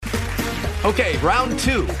Okay, round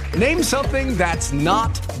two. Name something that's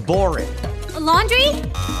not boring. A laundry?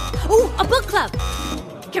 Ooh, a book club.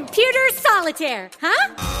 Computer solitaire,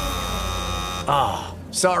 huh? Ah,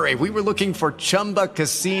 oh, sorry. We were looking for Chumba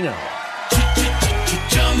Casino.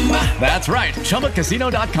 That's right.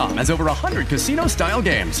 ChumbaCasino.com has over 100 casino-style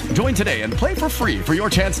games. Join today and play for free for your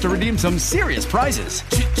chance to redeem some serious prizes.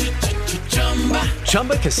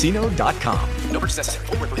 ChumbaCasino.com. No purchase necessary.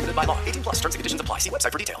 Void where prohibited by law. 18 plus. Terms and conditions apply. See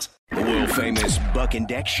website for details. The world-famous Buck and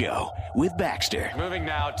Deck Show with Baxter. Moving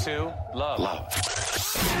now to Love.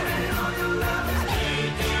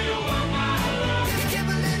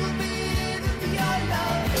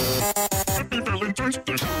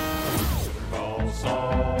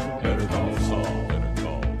 Better call Saul.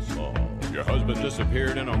 Your husband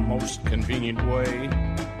disappeared in a most convenient way.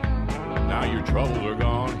 Now your troubles are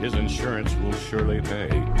gone. His insurance will surely pay.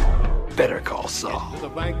 Better call Saul. The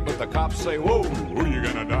bank, but the cops say, whoa, who you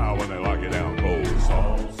gonna dial when they lock you down? Oh,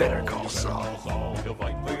 Saul. Better call Saul. He'll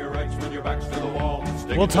fight for your rights when your back's to the wall.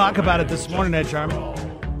 We'll talk about it this morning, Ed Charmin.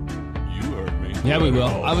 You heard me. Yeah, we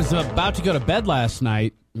will. I was about to go to bed last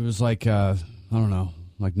night. It was like, I don't know,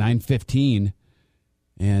 like 9:15.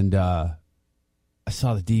 And I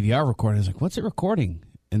saw the DVR recording. I was like, what's it recording?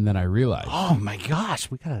 And then I realized. Oh, my gosh.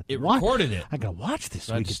 Recorded it. I got to watch this.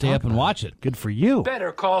 So I had to stay up and watch it. Good for you.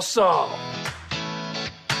 Better call Saul.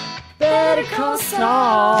 Better call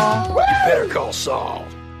Saul. Better call Saul.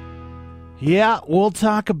 Yeah, we'll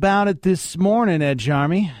talk about it this morning, Ed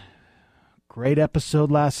Jarmy. Great episode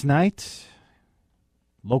last night.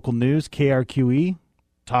 Local news, KRQE,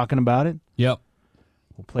 talking about it. Yep.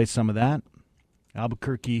 We'll play some of that.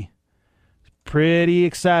 Albuquerque is pretty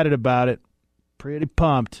excited about it. Pretty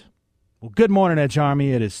pumped. Well, good morning, Edge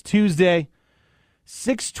Army. It is Tuesday,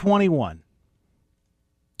 6:21.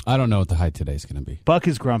 I don't know what the high today's going to be. Buck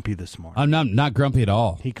is grumpy this morning. I'm not grumpy at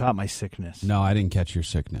all. He caught my sickness. No, I didn't catch your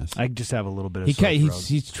sickness. I just have a little bit of sore throat.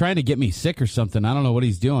 He's trying to get me sick or something. I don't know what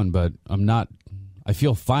he's doing, but I'm not. I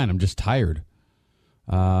feel fine. I'm just tired.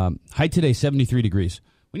 High today, 73 degrees.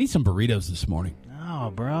 We need some burritos this morning. Oh,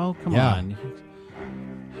 bro. Come on.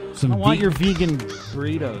 Some I want your vegan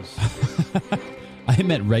burritos. I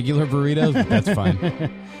meant regular burritos, but that's fine.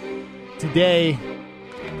 Today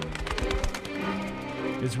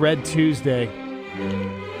is Red Tuesday.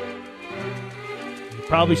 You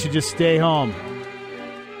probably should just stay home.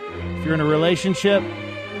 If you're in a relationship,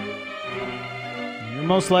 you're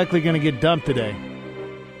most likely going to get dumped today.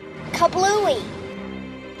 Kablooey.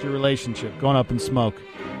 It's your relationship going up in smoke.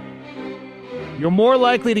 You're more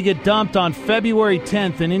likely to get dumped on February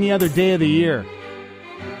 10th than any other day of the year.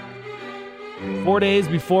 4 days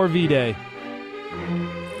before V-Day.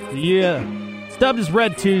 Yeah. It's dubbed as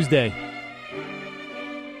Red Tuesday.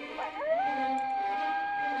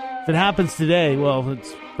 If it happens today, well,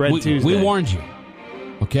 it's Red Tuesday. We warned you.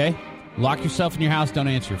 Okay? Lock yourself in your house. Don't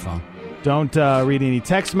answer your phone. Don't read any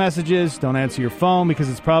text messages. Don't answer your phone because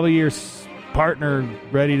it's probably your partner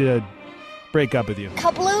ready to break up with you.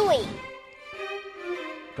 Kablooey.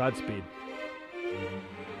 Godspeed.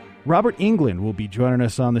 Robert Englund will be joining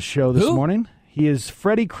us on the show this morning. He is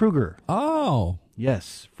Freddy Krueger. Oh.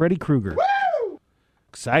 Yes, Freddy Krueger. Woo!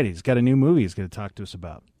 Excited. He's got a new movie he's going to talk to us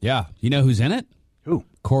about. Yeah. You know who's in it? Who?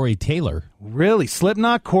 Corey Taylor. Really?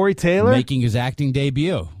 Slipknot? Corey Taylor? Making his acting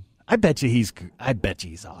debut. I bet you he's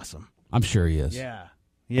awesome. I'm sure he is.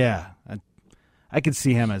 Yeah. I could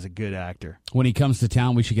see him as a good actor. When he comes to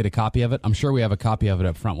town, we should get a copy of it. I'm sure we have a copy of it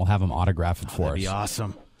up front. We'll have him autograph it for us. That'd be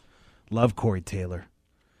awesome. Love Corey Taylor.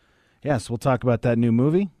 Yes, we'll talk about that new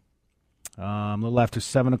movie. A little after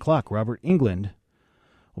 7 o'clock. Robert Englund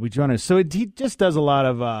will be joining us. So he just does a lot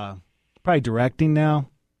of probably directing now.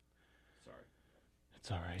 Sorry.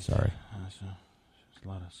 It's all right. Sorry. There's a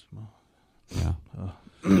lot of smoke. Yeah.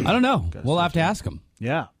 I don't know. We'll have to ask him.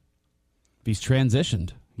 Yeah. If he's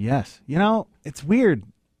transitioned. Yes. You know, it's weird.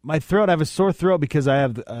 My throat, I have a sore throat because I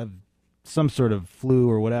have some sort of flu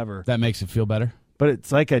or whatever. That makes it feel better? But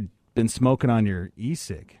it's like I've been smoking on your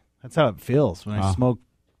e-cig. That's how it feels. When I smoke,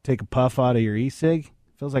 take a puff out of your e-cig,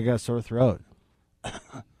 it feels like I got a sore throat.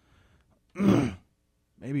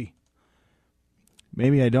 Maybe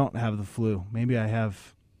I don't have the flu. Maybe I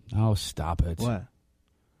have... Oh, stop it. What?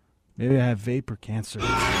 Maybe I have vapor cancer.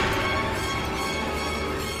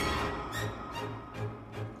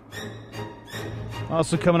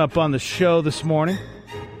 Also coming up on the show this morning,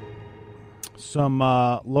 some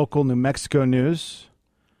local New Mexico news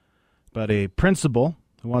about a principal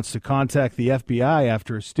who wants to contact the FBI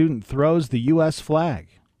after a student throws the U.S. flag.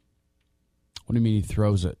 What do you mean he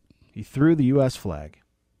throws it? He threw the U.S. flag.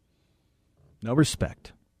 No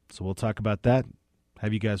respect. So we'll talk about that.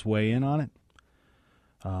 Have you guys weigh in on it.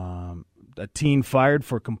 A teen fired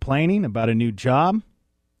for complaining about a new job.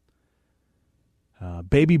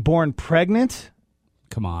 Baby born pregnant.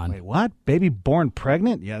 Come on. Wait, what? Baby born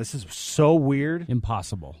pregnant? Yeah, this is so weird.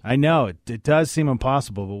 Impossible. I know. It does seem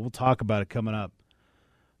impossible, but we'll talk about it coming up.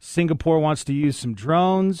 Singapore wants to use some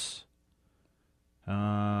drones.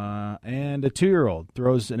 And a 2-year-old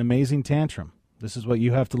throws an amazing tantrum. This is what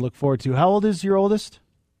you have to look forward to. How old is your oldest?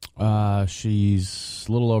 She's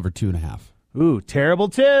a little over 2.5. Ooh, terrible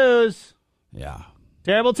twos. Yeah.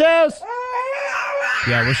 Terrible twos.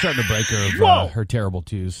 Yeah, we're starting to break her of her terrible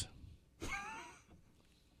twos.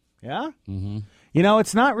 Yeah? Mm-hmm. You know,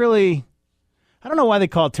 it's not really... I don't know why they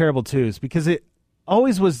call it terrible twos, because it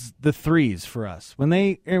always was the threes for us. When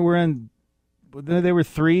they were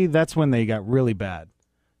 3, that's when they got really bad.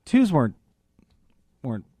 Twos weren't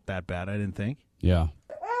that bad, I didn't think. Yeah.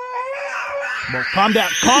 Well, calm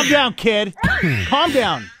down, kid. Calm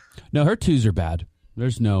down. No, her twos are bad.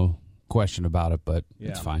 There's no question about it, but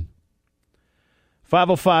it's fine.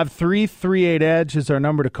 505-338-EDGE is our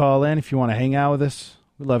number to call in if you want to hang out with us.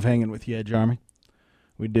 We love hanging with you, Edge Army.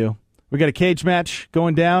 We do. We got a cage match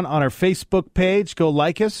going down on our Facebook page. Go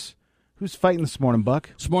like us. Who's fighting this morning, Buck?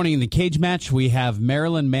 This morning in the cage match, we have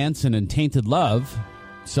Marilyn Manson and Tainted Love,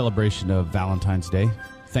 celebration of Valentine's Day.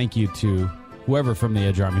 Thank you to whoever from the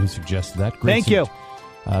Edge Army who suggested that. Thank you.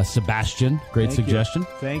 Sebastian, great suggestion.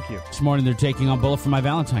 Thank you. This morning they're taking on Bullet for My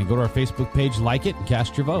Valentine. Go to our Facebook page, like it, and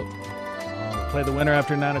cast your vote. We'll play the winner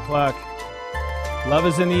after 9 o'clock. Love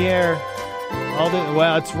is in the air.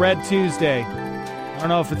 Well, it's Red Tuesday. I don't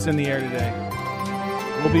know if it's in the air today.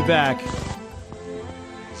 We'll be back.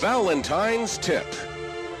 Valentine's tip.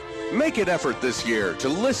 Make an effort this year to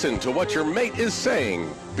listen to what your mate is saying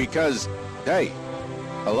because, hey,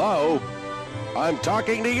 hello, I'm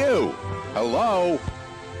talking to you. Hello,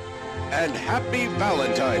 and happy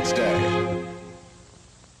Valentine's Day.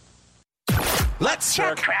 Let's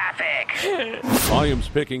check traffic. Volumes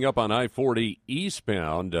picking up on I-40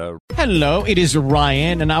 eastbound. Hello, it is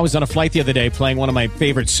Ryan, and I was on a flight the other day playing one of my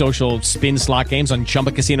favorite social spin slot games on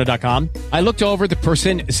ChumbaCasino.com. I looked over at the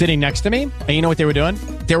person sitting next to me, and you know what they were doing?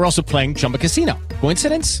 They were also playing Chumba Casino.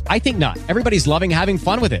 Coincidence? I think not. Everybody's loving having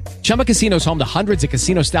fun with it. Chumba Casino is home to hundreds of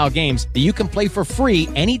casino-style games that you can play for free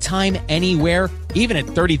anytime, anywhere, even at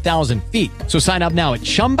 30,000 feet. So sign up now at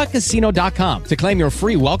ChumbaCasino.com to claim your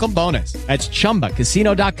free welcome bonus. That's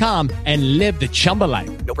ChumbaCasino.com and live the Chumba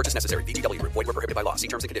life. No purchase necessary. VGW. Void where prohibited by law. See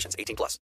terms and conditions. 18+.